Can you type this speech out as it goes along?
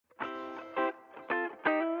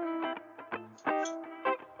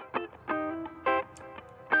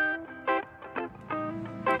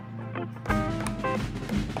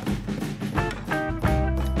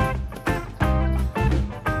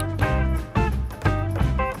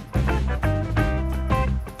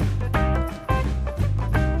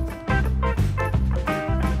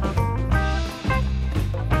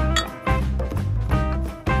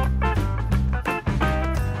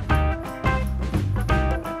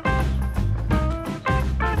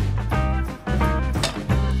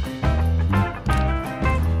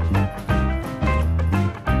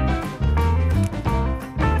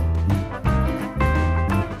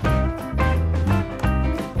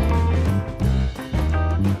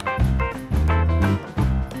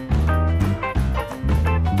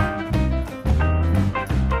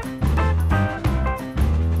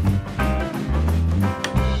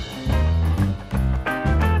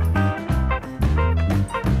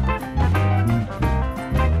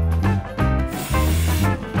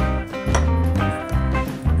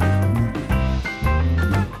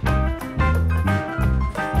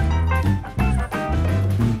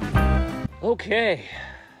Okay,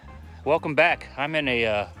 welcome back. I'm in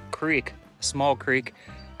a creek, a small creek.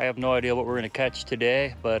 I have no idea what we're gonna catch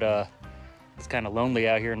today, but it's kind of lonely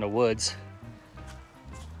out here in the woods.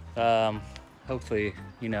 Hopefully,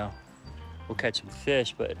 you know, we'll catch some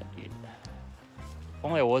fish, but if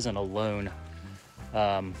only I wasn't alone.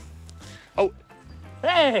 Oh,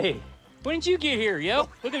 hey, when did you get here, yo?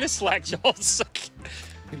 Look at this slack jaws.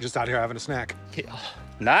 You're just out here having a snack.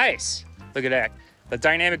 Nice, look at that. The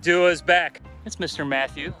dynamic duo is back. It's Mr.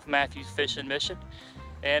 Matthew's Fishing Mission.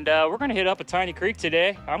 And we're gonna hit up a tiny creek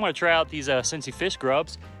today. I'm gonna try out these Cincy fish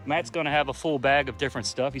grubs. Matt's gonna have a full bag of different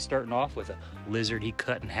stuff. He's starting off with a lizard he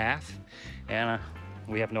cut in half. And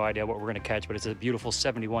we have no idea what we're gonna catch, but it's a beautiful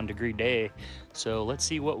 71-degree day. So let's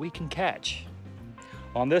see what we can catch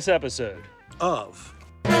on this episode Of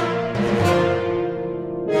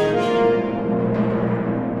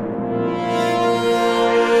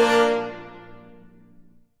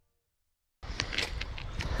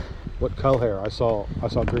what color? I saw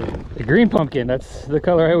green. The green pumpkin, that's the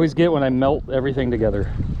color I always get when I melt everything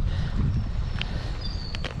together.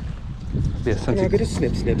 Can I get a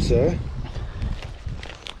snip, sir?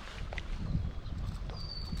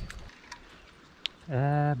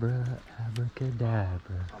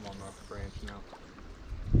 Abracadabra. I'm on the branch now.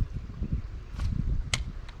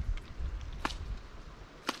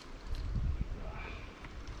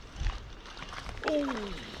 Oh,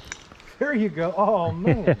 there you go. Oh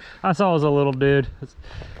man. I saw it was a little dude.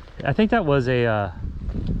 I think that was a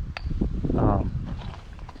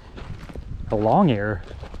long ear.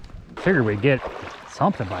 Figured we'd get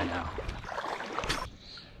something by now.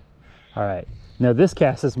 All right, now this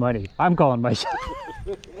cast is money. I'm calling my shot.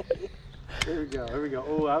 Here we go.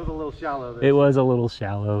 Oh, that was a little shallow there. It was a little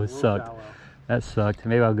shallow. It sucked. Shallow. That sucked.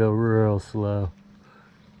 Maybe I'll go real slow.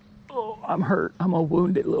 Oh, I'm hurt. I'm a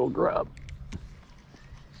wounded little grub.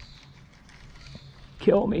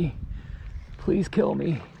 Kill me. Please kill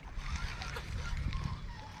me.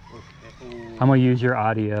 Okay. I'm gonna use your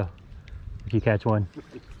audio if you catch one. I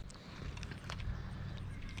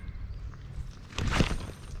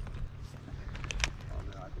can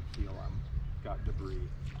feel I've got debris.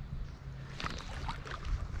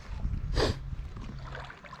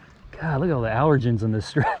 God, look at all the allergens in this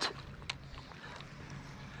stretch.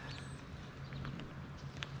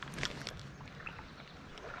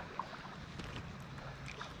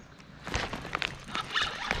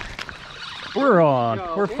 We're on.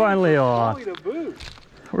 We're finally on.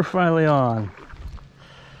 We're finally on.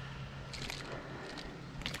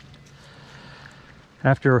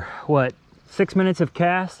 After what, 6 minutes of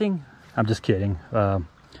casting? I'm just kidding. The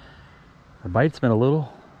bite's been a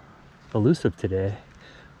little elusive today,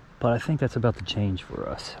 but I think that's about to change for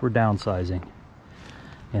us. We're downsizing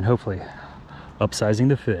and hopefully upsizing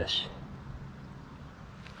the fish.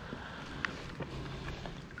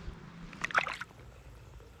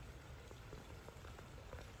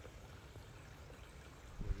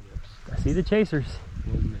 I see the chasers.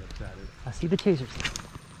 I see the chasers.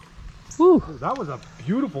 Woo! Oh, that was a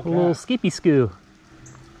beautiful A little skippy skoo.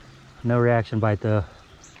 No reaction bite though.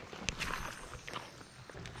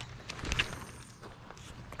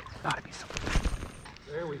 Gotta be something.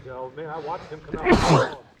 There we go. Man, I watched him come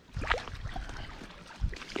out.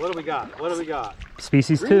 What do we got?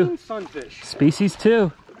 Species Green 2. sunfish. Species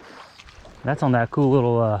 2. That's on that cool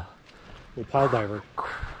little Little pile diver.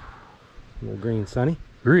 Little green sunny.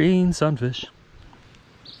 green sunfish.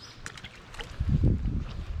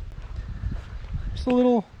 Just a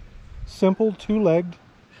little simple two-legged.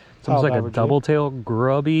 It's almost like a double tail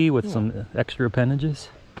grubby with some extra appendages.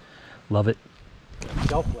 Love it.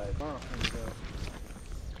 Self-leg.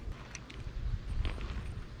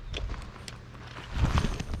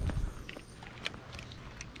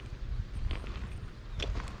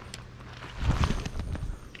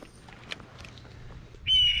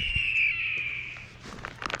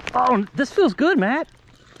 Oh, this feels good, Matt.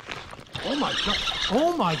 Oh my god.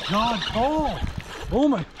 Oh my god, Paul. Oh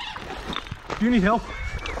my. Do you need help?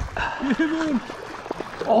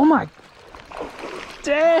 Oh my.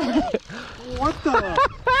 Dang. What the?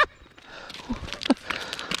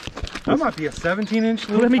 That might be a 17-inch.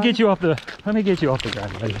 Let me get you off the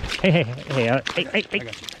ground, buddy. Hey.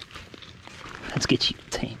 Let's get you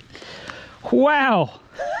tame. Wow.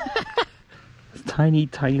 Tiny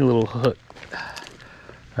little hook.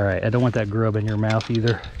 All right, I don't want that grub in your mouth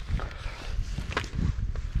either.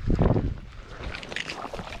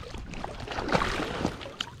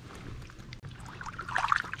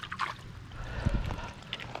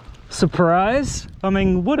 Surprise? I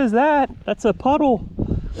mean, what is that? That's a puddle.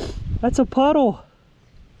 That's a puddle.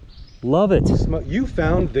 Love it. You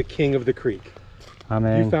found the king of the creek. I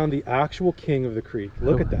mean, you found the actual king of the creek.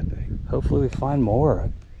 Look at that thing. Hopefully we find more.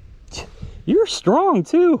 You're strong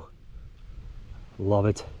too. Love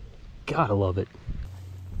it. Gotta love it.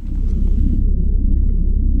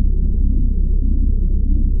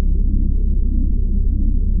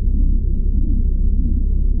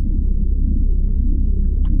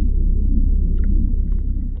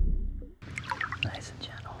 Nice and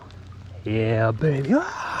gentle. Yeah, baby.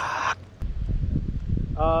 Ah!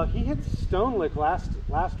 He hit Stone Lick last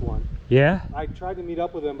one. Yeah? I tried to meet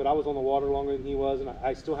up with him, but I was on the water longer than he was, and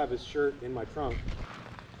I still have his shirt in my trunk.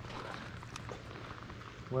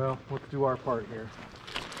 Well, let's do our part here.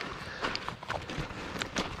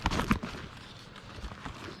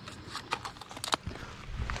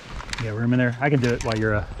 You got room in there? I can do it while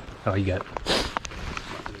you're oh, you got it.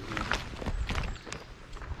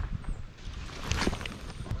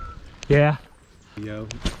 Yeah. Yo,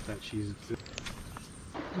 that cheese.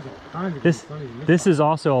 This is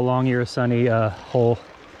also a long ear sunny hole.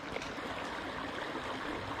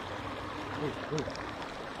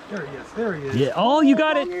 There he is. There he is. Yeah. Oh, you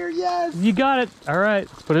got it. Here, yes. You got it. All right.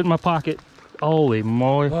 Let's put it in my pocket. Holy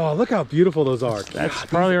moly. Oh, look how beautiful those are. That's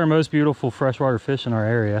probably our most beautiful freshwater fish in our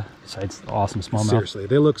area, besides the awesome smallmouth. Seriously,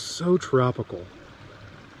 they look so tropical.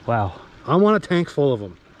 Wow. I want a tank full of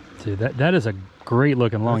them. Dude, that is a great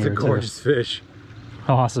looking long ear. That's a gorgeous fish.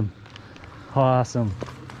 Awesome. Awesome.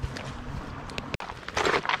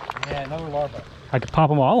 Yeah, another larva. I could pop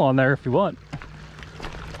them all on there if you want.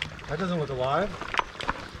 That doesn't look alive.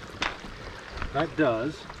 That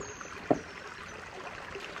does.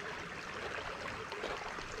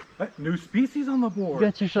 New species on the board. You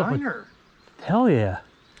got yourself Shiner. Hell yeah.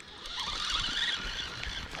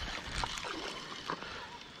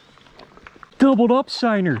 Doubled up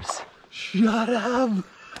shiners. Shut up.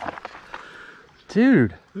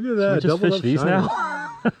 Dude. Look at that. Should we just fish these shiners.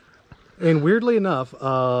 now? And weirdly enough,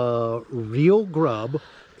 real grub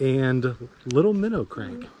and little minnow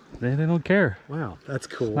crank. They don't care. Wow, that's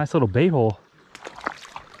cool. Nice little bait hole.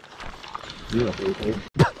 Beautiful.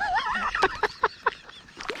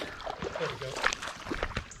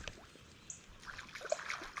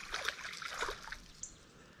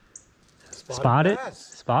 Spot it.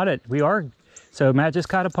 Spot it. We are. So Matt just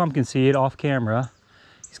caught a pumpkin seed off camera.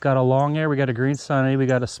 He's got a long ear. We got a green sunny. We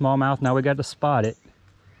got a smallmouth. Now we got to spot it.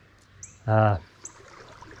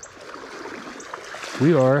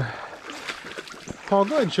 We are. Paul,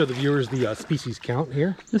 go ahead and show the viewers the species count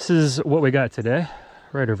here. This is what we got today,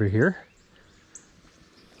 right over here.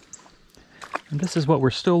 And this is what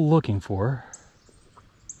we're still looking for.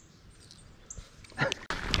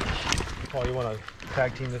 Paul, you want to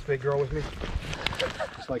tag team this big girl with me?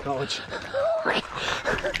 Just like college.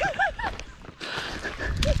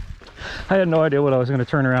 I had no idea what I was going to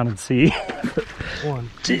turn around and see. 1,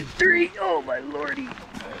 2, 3. Oh my lordy.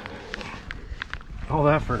 All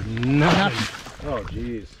that for nothing. Oh,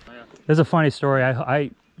 jeez. There's a funny story.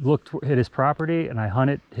 I looked at his property and I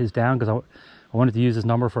hunted his down because I wanted to use his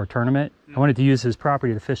number for a tournament. I wanted to use his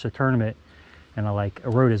property to fish a tournament, and I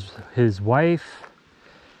wrote his wife,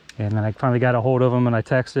 and then I finally got a hold of him and I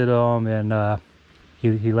texted him, and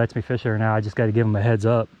he lets me fish there now. I just got to give him a heads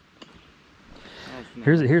up.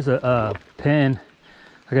 Here's a pin.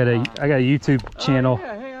 I got a YouTube channel. Oh,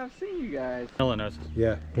 yeah, hey, I've seen you guys.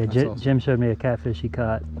 Yeah. Awesome. Jim showed me a catfish he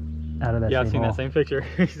caught out of that. Yeah, same I've seen hole. that same picture.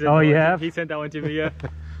 Oh, you have? He sent that one to me, yeah.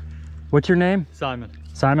 What's your name? Simon.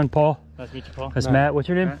 Simon. Paul. Nice to meet you, Paul. That's Matt. What's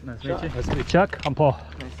your name? Matt, nice to meet you. Nice to meet you. Chuck. I'm Paul.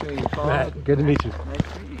 Nice to meet you, Paul. Matt, good to meet you.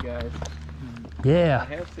 Nice to meet you guys. Yeah.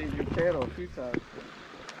 I have seen your channel a few times.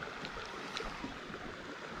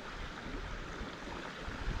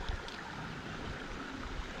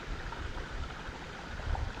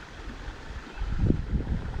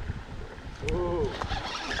 Ooh.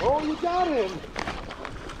 Oh, you got him.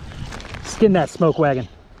 Skin that smoke wagon.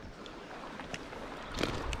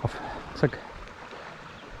 Looks like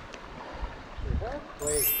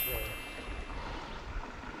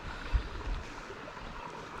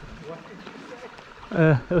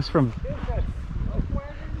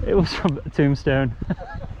it was from Tombstone.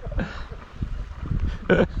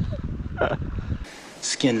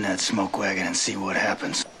 Skin that smoke wagon and see what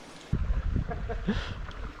happens.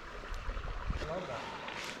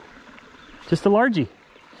 Just a largie.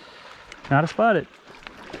 Not a spotted.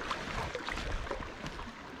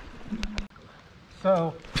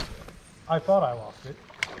 So, I thought I lost it.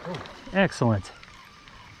 Excellent.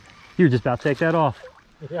 You were just about to take that off.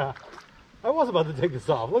 Yeah. I was about to take this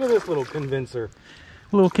off. Look at this little convincer.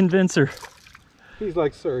 Little convincer. He's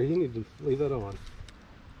like, sir, you need to leave that on.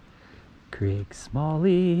 Creek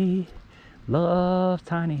Smalley, love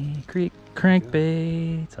tiny creek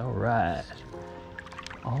crankbaits. All right.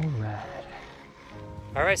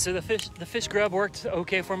 All right, so the fish grub worked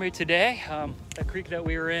okay for me today. That creek that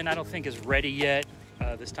we were in, I don't think is ready yet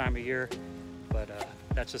this time of year, but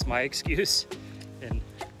that's just my excuse. And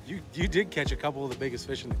You did catch a couple of the biggest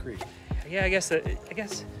fish in the creek. yeah, I guess it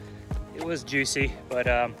was juicy, but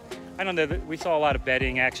I don't know. We saw a lot of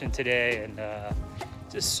bedding action today, and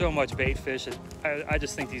just so much bait fish. I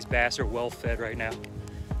just think these bass are well fed right now,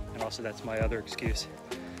 and also that's my other excuse.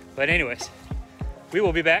 But anyways, we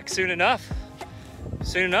will be back soon enough.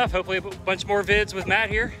 Hopefully a bunch more vids with Matt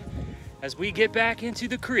here as we get back into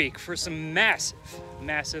the creek for some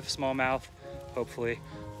massive smallmouth. Hopefully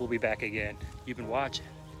we'll be back again. You've been watching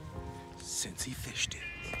Since he fished it.